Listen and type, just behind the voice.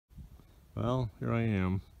Well, here I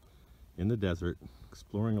am in the desert,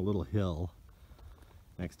 exploring a little hill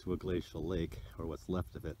next to a glacial lake, or what's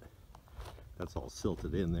left of it. That's all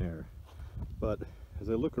silted in there. But as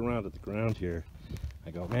I look around at the ground here,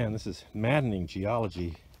 I go, man, this is maddening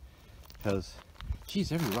geology, because,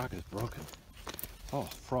 geez, every rock is broken. It's all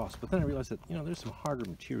frost. But then I realized that, there's some harder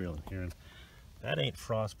material in here, and that ain't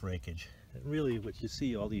frost breakage. And really, what you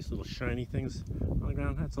see, all these little shiny things on the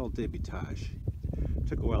ground, that's all debitage. It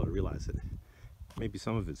took a while to realize it. Maybe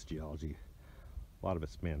some of it's geology. A lot of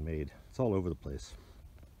it's man-made. It's all over the place.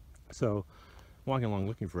 So, walking along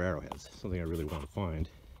looking for arrowheads, something I really want to find.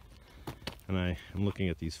 And I am looking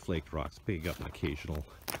at these flaked rocks, picking up an occasional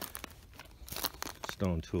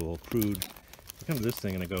stone tool, crude. I come to this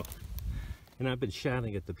thing and I go, I've been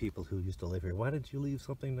shouting at the people who used to live here, why didn't you leave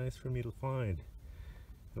something nice for me to find?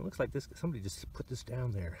 And it looks like somebody just put this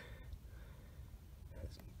down there.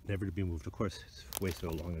 It's never to be moved. Of course, it's way so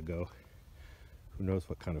long ago. Who knows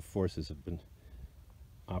what kind of forces have been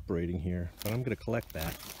operating here. But I'm going to collect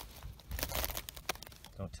that.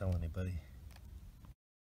 Don't tell anybody.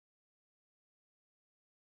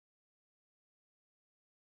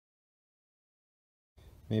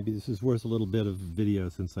 Maybe this is worth a little bit of video,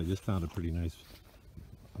 since I just found a pretty nice,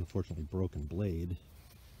 unfortunately broken blade.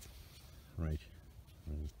 Right.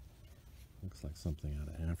 Looks like something out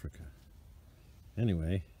of Africa.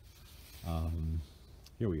 Anyway,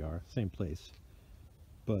 here we are, same place.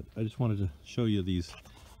 But I just wanted to show you these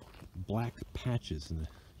black patches in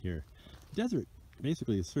here. Desert,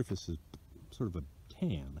 basically the surface is sort of a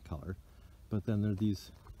tan color, but then there are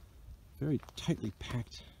these very tightly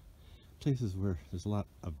packed places where there's a lot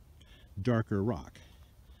of darker rock.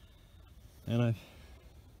 And I've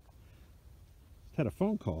had a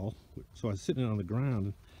phone call, so I was sitting on the ground,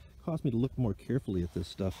 and it caused me to look more carefully at this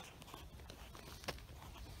stuff.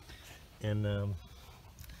 And the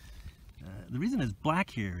reason it's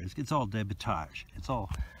black here is it's all debitage. It's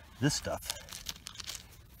all this stuff.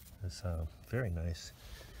 This very nice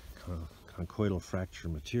conchoidal fracture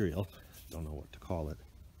material. Don't know what to call it.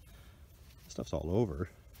 Stuff's all over.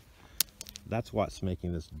 That's what's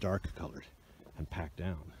making this dark colored and packed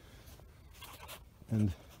down.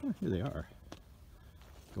 And here they are,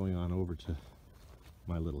 going on over to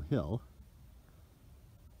my little hill.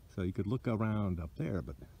 So you could look around up there,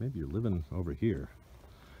 but maybe you're living over here,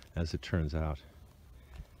 as it turns out.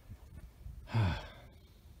 I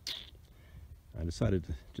decided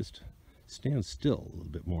to just stand still a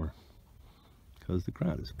little bit more, because the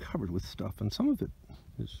ground is covered with stuff, and some of it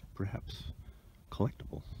is perhaps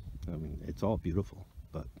collectible. I mean, it's all beautiful,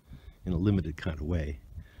 but in a limited kind of way.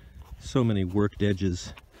 So many worked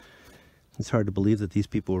edges. It's hard to believe that these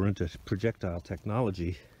people were into projectile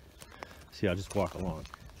technology. See, I'll just walk along.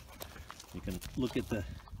 You can look at the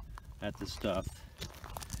stuff.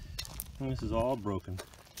 And this is all broken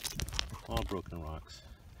rocks.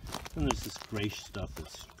 And there's this grayish stuff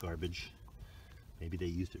that's garbage. Maybe they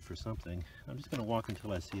used it for something. I'm just going to walk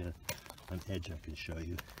until I see an edge I can show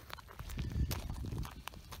you.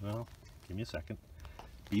 Well, give me a second.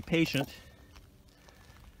 Be patient.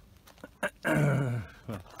 Well,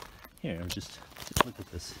 here, just look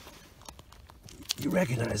at this. You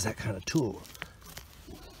recognize that kind of tool.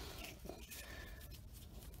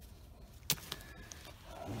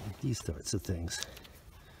 These sorts of things.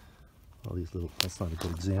 All these little, that's not a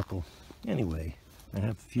good example. Anyway, I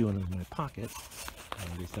have a few in my pocket.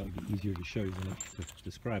 I just thought it would be easier to show you than to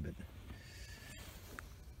describe it.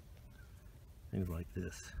 Things like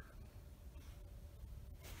this.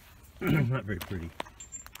 Not very pretty.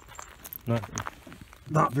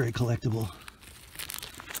 Not very collectible.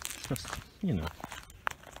 Just,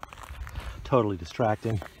 totally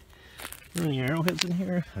distracting. Are there any arrowheads in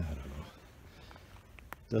here? I don't know.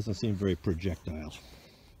 Doesn't seem very projectile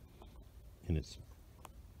in its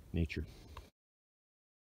nature.